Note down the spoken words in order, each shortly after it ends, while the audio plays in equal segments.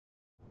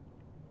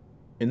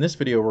In this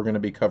video, we're going to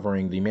be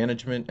covering the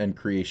management and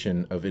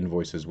creation of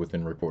invoices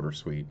within Reporter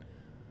Suite.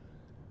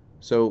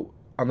 So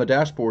on the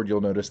dashboard, you'll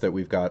notice that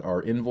we've got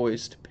our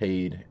invoiced,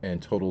 paid, and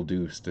total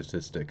due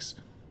statistics.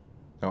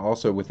 Now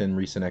also within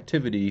recent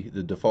activity,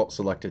 the default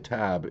selected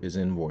tab is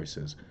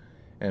Invoices.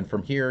 And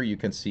from here, you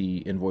can see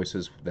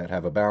invoices that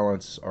have a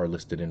balance are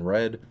listed in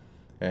red,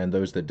 and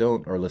those that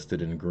don't are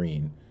listed in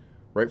green.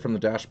 Right from the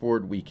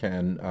dashboard, we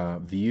can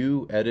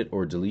view, edit,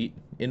 or delete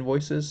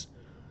invoices.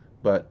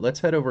 But let's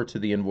head over to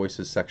the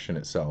Invoices section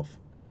itself.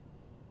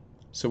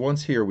 So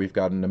once here, we've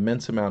got an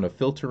immense amount of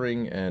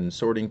filtering and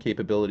sorting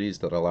capabilities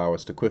that allow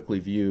us to quickly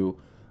view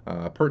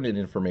pertinent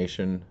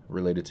information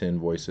related to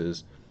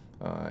invoices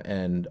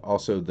and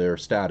also their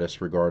status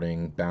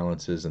regarding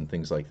balances and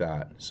things like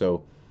that.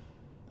 So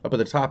up at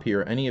the top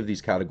here, any of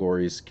these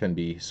categories can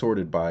be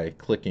sorted by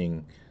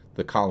clicking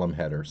the column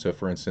header. So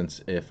for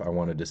instance, if I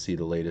wanted to see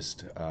the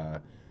latest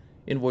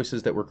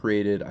invoices that were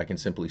created, I can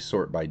simply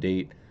sort by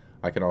date.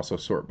 I can also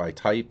sort by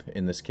type.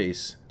 In this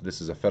case, this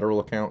is a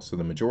federal account, so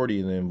the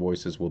majority of the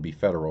invoices will be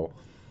federal.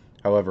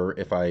 However,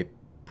 if I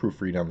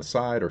proofread on the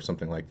side or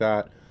something like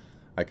that,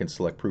 I can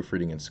select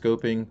proofreading and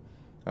scoping.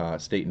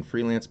 State and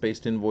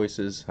freelance-based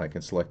invoices, I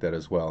can select that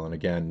as well. And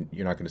again,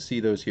 you're not going to see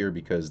those here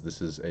because this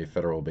is a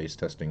federal-based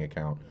testing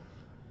account.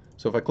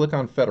 So if I click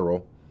on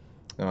federal,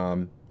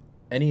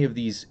 any of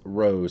these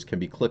rows can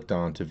be clicked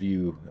on to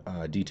view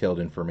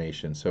detailed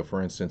information. So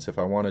for instance, if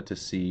I wanted to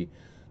see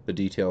the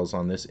details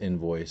on this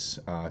invoice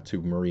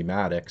to Marie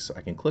Maddox,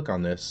 I can click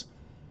on this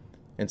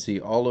and see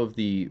all of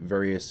the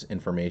various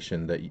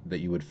information that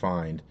you would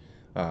find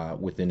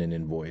within an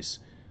invoice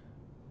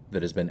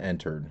that has been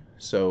entered.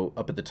 So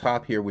up at the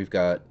top here, we've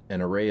got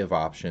an array of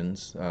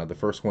options. The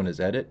first one is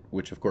edit,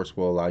 which of course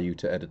will allow you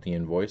to edit the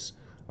invoice.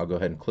 I'll go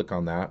ahead and click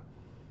on that,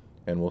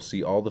 and we'll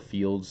see all the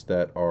fields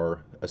that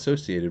are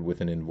associated with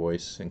an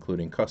invoice,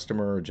 including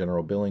customer,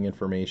 general billing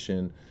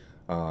information,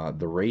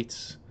 the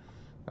rates,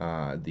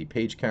 the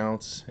page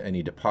counts,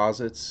 any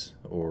deposits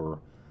or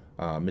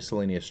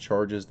miscellaneous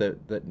charges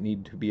that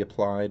need to be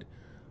applied.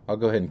 I'll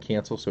go ahead and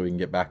cancel so we can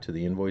get back to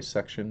the invoice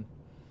section,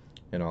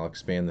 and I'll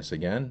expand this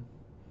again.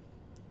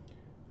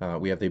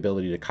 We have the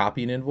ability to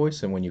copy an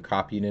invoice, and when you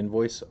copy an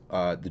invoice,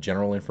 the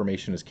general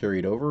information is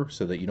carried over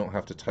so that you don't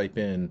have to type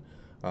in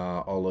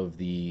all of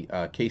the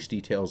case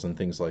details and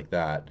things like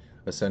that.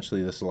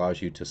 Essentially, this allows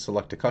you to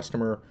select a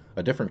customer,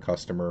 a different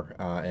customer,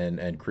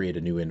 and create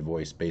a new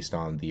invoice based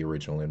on the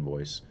original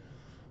invoice.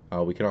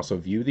 We can also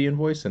view the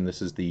invoice, and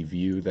this is the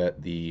view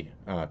that the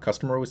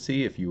customer would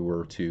see if you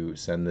were to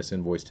send this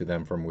invoice to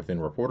them from within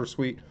Reporter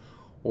Suite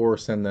or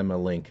send them a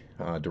link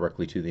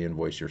directly to the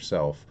invoice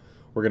yourself.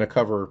 We're going to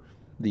cover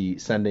the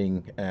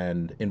sending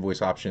and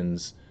invoice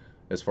options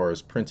as far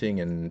as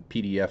printing and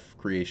PDF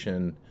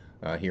creation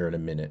here in a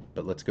minute.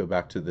 But let's go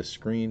back to this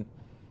screen.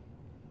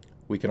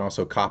 We can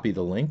also copy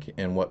the link,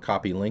 and what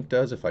copy link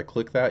does, if I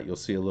click that, you'll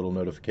see a little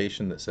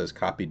notification that says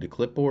copied to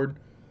clipboard.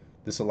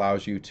 This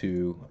allows you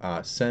to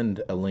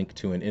send a link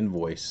to an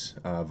invoice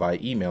via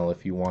email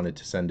if you wanted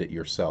to send it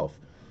yourself.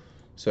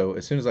 So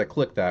as soon as I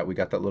click that, we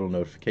got that little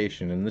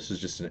notification, and this is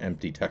just an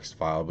empty text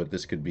file, but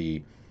this could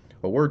be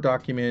a Word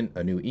document,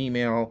 a new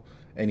email,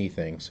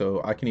 anything.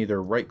 So I can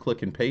either right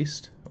click and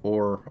paste,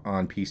 or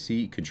on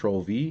PC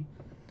Control V,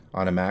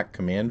 on a Mac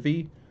Command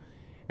V,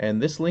 and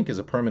this link is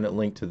a permanent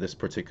link to this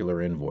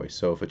particular invoice.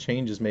 So if a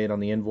change is made on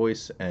the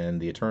invoice and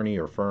the attorney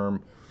or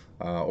firm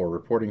or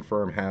reporting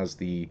firm has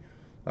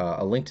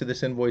a link to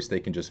this invoice, they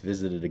can just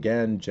visit it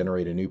again,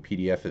 generate a new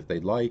PDF if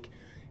they'd like.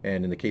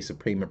 And in the case of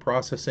payment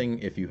processing,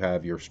 if you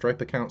have your Stripe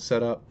account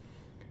set up,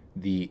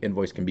 the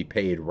invoice can be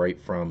paid right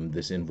from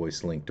this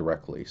invoice link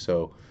directly.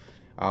 So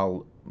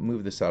I'll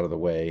move this out of the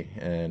way,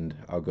 and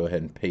I'll go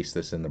ahead and paste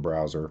this in the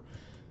browser,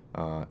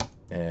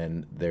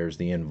 and there's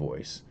the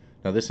invoice.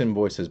 Now this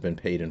invoice has been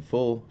paid in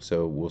full,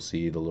 so we'll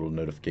see the little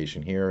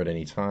notification here at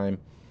any time.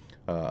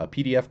 A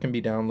PDF can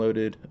be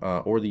downloaded,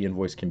 or the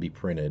invoice can be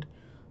printed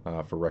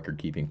for record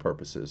keeping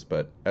purposes.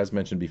 But as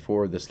mentioned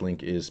before, this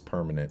link is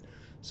permanent,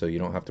 so you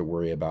don't have to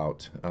worry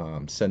about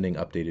sending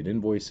updated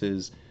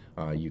invoices.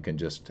 You can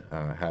just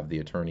have the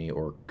attorney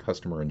or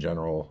customer in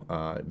general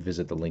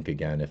visit the link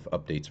again if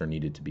updates are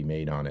needed to be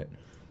made on it.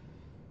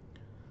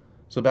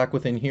 So back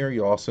within here,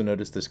 you'll also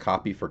notice this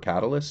copy for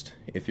Catalyst.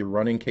 If you're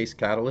running Case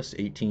Catalyst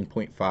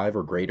 18.5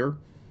 or greater,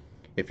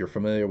 if you're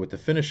familiar with the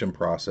Finish-em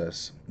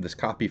process, this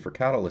copy for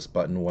Catalyst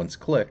button, once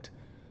clicked,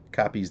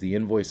 copies the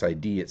invoice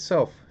ID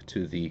itself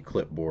to the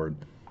clipboard.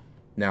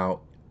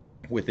 Now,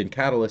 within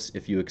Catalyst,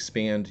 if you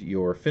expand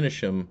your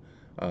Finish-em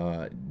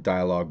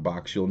dialog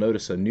box, you'll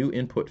notice a new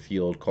input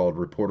field called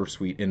Reporter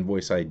Suite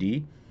Invoice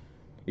ID.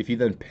 If you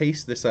then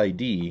paste this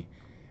ID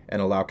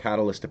and allow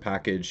Catalyst to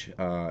package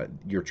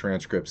your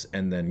transcripts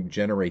and then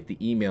generate the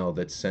email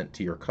that's sent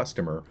to your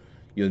customer,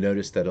 you'll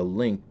notice that a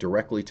link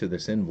directly to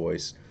this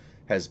invoice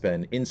has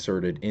been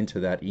inserted into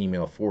that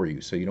email for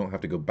you. So you don't have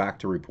to go back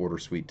to Reporter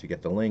Suite to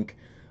get the link.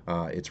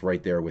 It's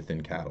right there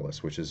within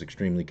Catalyst, which is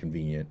extremely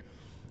convenient.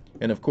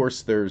 And of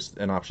course, there's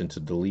an option to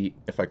delete.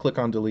 If I click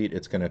on delete,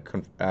 it's going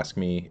to ask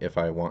me if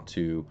I want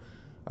to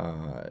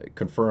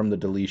confirm the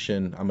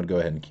deletion. I'm going to go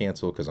ahead and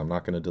cancel because I'm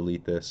not going to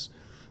delete this.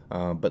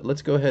 But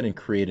let's go ahead and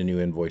create a new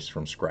invoice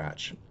from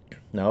scratch.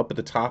 Now up at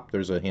the top,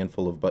 there's a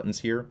handful of buttons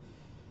here.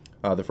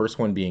 The first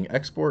one being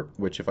export,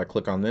 which if I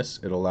click on this,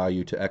 it'll allow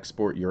you to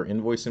export your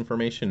invoice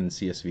information in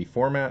CSV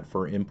format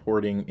for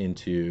importing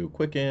into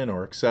Quicken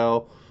or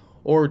Excel,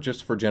 or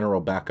just for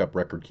general backup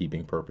record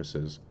keeping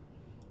purposes.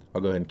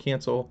 I'll go ahead and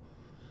cancel.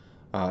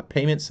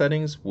 Payment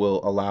settings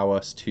will allow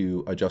us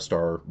to adjust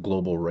our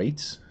global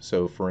rates.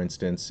 So for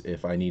instance,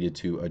 if I needed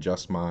to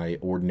adjust my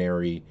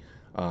ordinary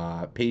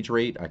page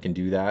rate, I can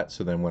do that.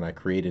 So then when I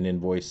create an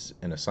invoice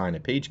and assign a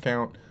page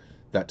count,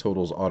 that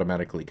total is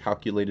automatically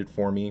calculated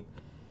for me.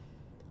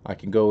 I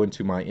can go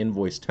into my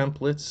invoice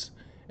templates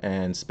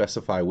and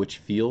specify which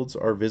fields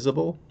are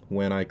visible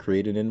when I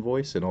create an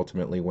invoice and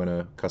ultimately when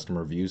a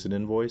customer views an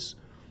invoice.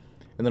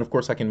 And then of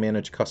course I can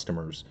manage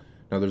customers.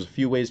 Now there's a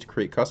few ways to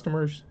create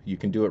customers. You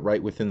can do it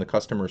right within the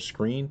customer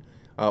screen,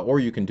 or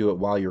you can do it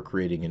while you're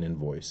creating an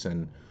invoice.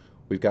 And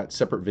we've got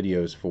separate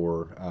videos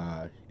for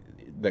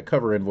that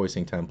cover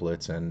invoicing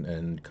templates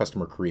and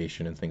customer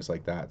creation and things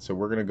like that. So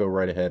we're going to go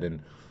right ahead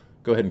and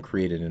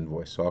create an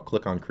invoice. So I'll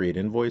click on create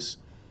invoice.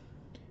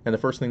 And the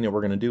first thing that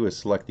we're going to do is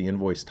select the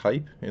invoice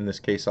type. In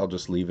this case, I'll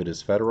just leave it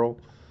as federal.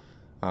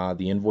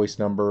 The invoice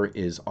number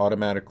is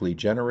automatically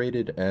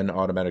generated and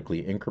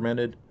automatically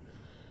incremented.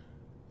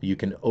 You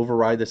can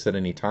override this at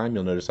any time.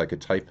 You'll notice I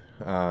could type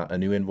a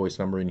new invoice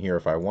number in here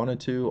if I wanted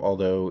to,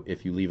 although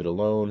if you leave it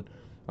alone,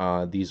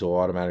 these will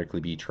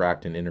automatically be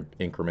tracked and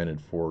incremented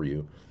for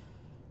you.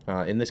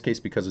 In this case,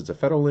 because it's a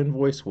federal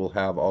invoice, we'll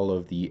have all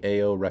of the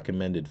AO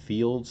recommended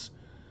fields.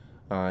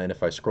 And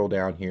if I scroll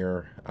down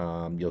here,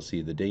 you'll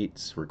see the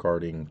dates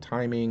regarding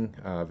timing,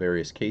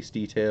 various case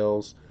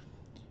details.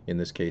 In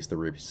this case, the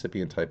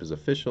recipient type is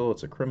official.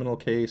 It's a criminal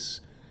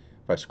case.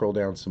 If I scroll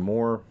down some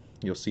more,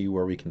 you'll see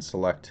where we can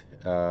select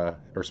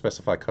or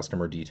specify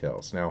customer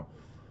details. Now,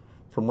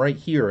 from right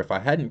here, if I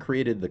hadn't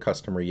created the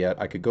customer yet,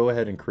 I could go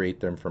ahead and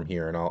create them from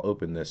here, and I'll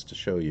open this to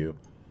show you.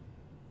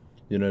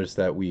 You'll notice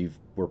that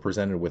we're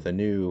presented with a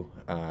new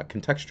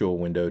contextual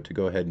window to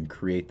go ahead and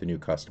create the new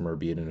customer,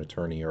 be it an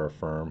attorney or a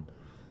firm.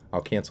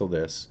 I'll cancel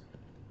this.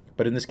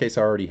 But in this case,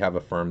 I already have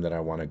a firm that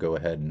I want to go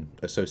ahead and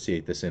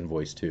associate this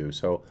invoice to.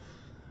 So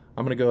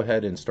I'm going to go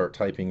ahead and start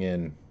typing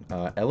in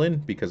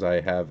Ellen because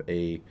I have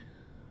a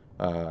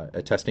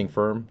testing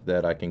firm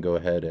that I can go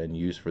ahead and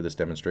use for this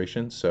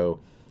demonstration. So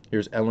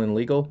here's Ellen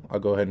Legal. I'll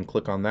go ahead and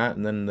click on that.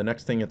 And then the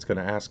next thing it's going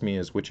to ask me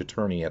is which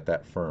attorney at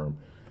that firm.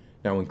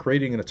 Now, when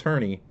creating an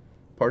attorney,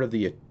 part of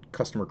the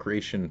customer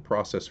creation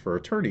process for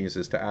attorneys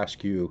is to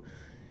ask you,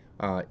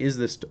 is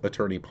this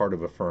attorney part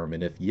of a firm?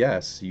 And if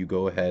yes, you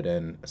go ahead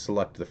and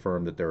select the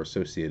firm that they're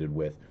associated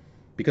with.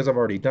 Because I've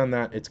already done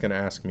that, it's going to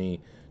ask me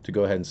to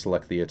go ahead and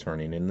select the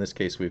attorney. And in this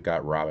case, we've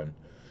got Robin.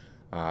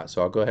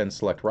 So I'll go ahead and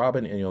select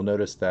Robin, and you'll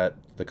notice that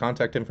the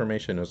contact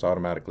information is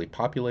automatically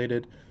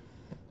populated.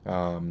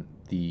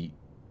 The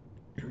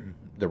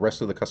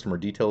rest of the customer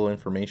detail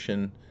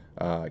information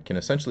can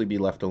essentially be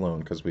left alone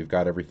because we've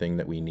got everything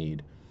that we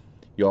need.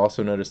 You'll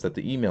also notice that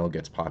the email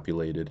gets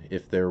populated.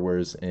 If there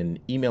was an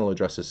email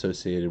address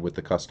associated with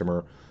the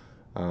customer,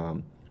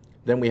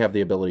 then we have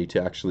the ability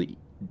to actually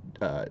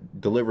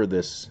deliver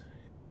this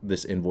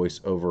invoice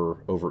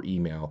over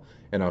email,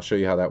 and I'll show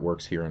you how that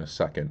works here in a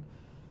second.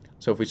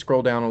 So if we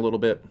scroll down a little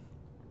bit,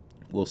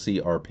 we'll see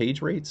our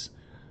page rates,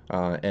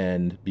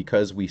 and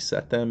because we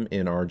set them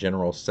in our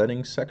general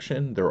settings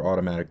section, they're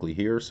automatically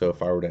here. So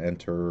if I were to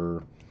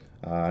enter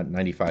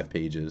 95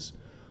 pages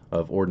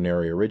of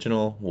ordinary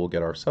original, we'll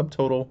get our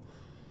subtotal.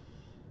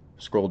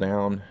 Scroll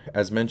down.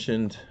 As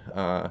mentioned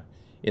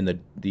in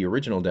the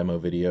original demo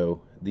video,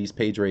 these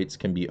page rates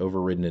can be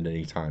overridden at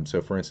any time.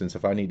 So for instance,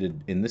 if I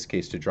needed, in this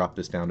case, to drop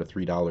this down to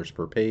 $3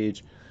 per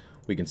page,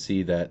 we can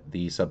see that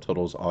the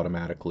subtotals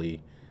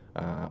automatically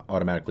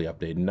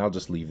updated, and I'll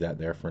just leave that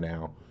there for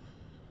now.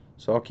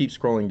 So I'll keep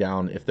scrolling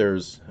down. If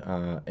there's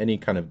any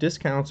kind of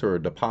discounts or a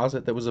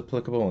deposit that was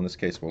applicable, in this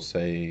case we'll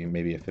say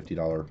maybe a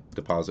 $50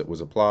 deposit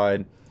was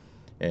applied,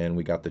 and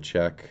we got the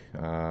check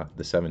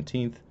the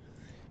 17th,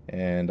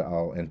 and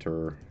I'll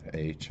enter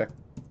a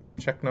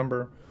check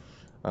number.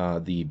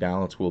 The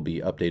balance will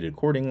be updated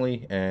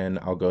accordingly, and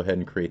I'll go ahead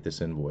and create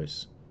this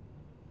invoice.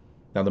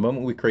 Now the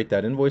moment we create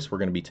that invoice, we're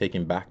going to be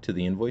taken back to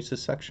the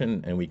Invoices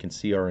section, and we can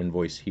see our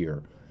invoice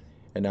here.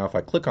 And now if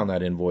I click on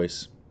that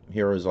invoice,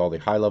 here is all the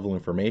high-level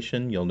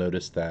information. You'll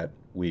notice that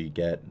we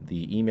get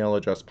the email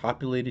address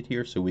populated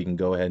here, so we can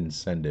go ahead and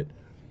send it.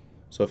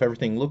 So if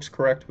everything looks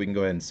correct, we can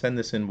go ahead and send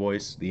this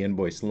invoice. The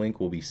invoice link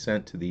will be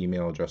sent to the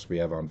email address we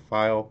have on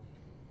file.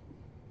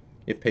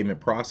 If payment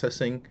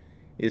processing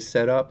is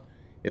set up,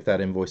 if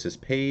that invoice is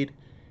paid,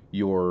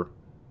 your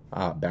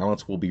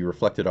balance will be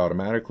reflected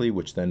automatically,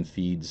 which then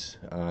feeds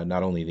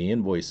not only the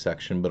invoice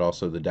section, but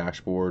also the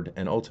dashboard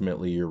and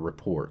ultimately your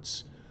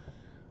reports.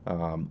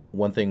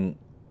 One thing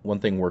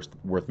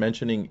worth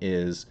mentioning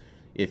is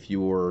if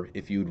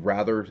you'd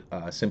rather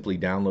simply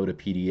download a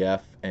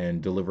PDF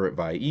and deliver it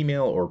via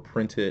email or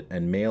print it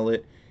and mail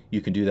it,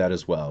 you can do that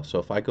as well. So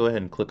if I go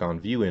ahead and click on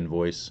View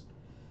Invoice,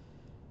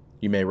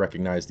 You may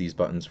recognize these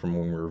buttons from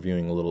when we were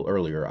reviewing a little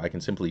earlier. I can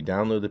simply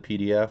download the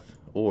PDF,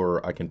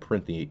 or I can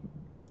print the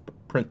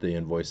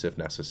invoice if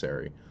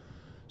necessary.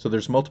 So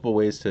there's multiple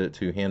ways to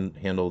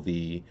handle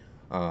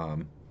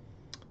um,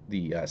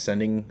 the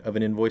sending of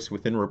an invoice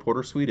within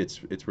Reporter Suite.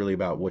 It's really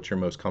about what you're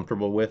most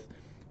comfortable with.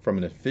 From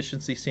an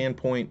efficiency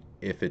standpoint,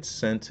 if it's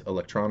sent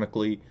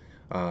electronically,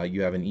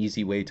 you have an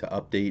easy way to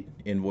update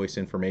invoice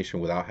information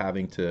without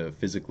having to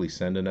physically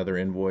send another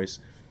invoice.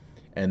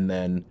 And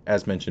then,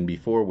 as mentioned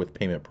before, with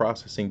payment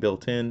processing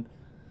built in,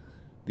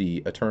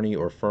 the attorney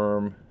or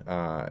firm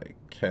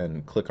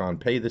can click on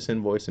pay this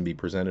invoice and be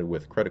presented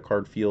with credit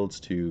card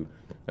fields to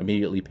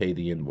immediately pay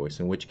the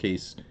invoice, in which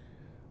case,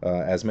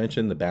 as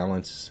mentioned, the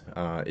balance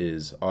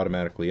is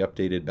automatically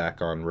updated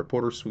back on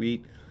Reporter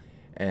Suite,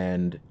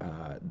 and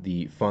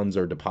the funds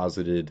are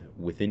deposited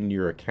within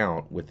your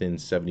account within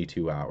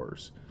 72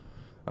 hours.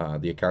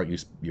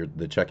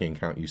 The checking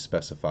account you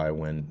specify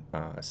when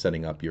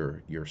setting up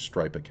your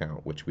Stripe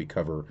account, which we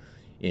cover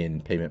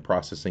in payment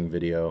processing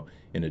video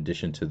in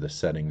addition to the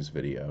settings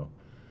video.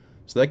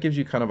 So that gives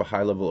you kind of a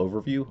high-level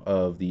overview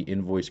of the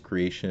invoice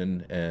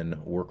creation and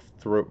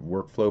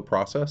workflow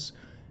process.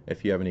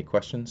 If you have any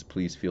questions,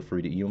 please feel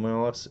free to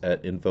email us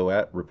at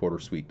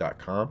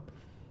info@reportersuite.com.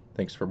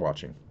 Thanks for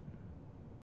watching.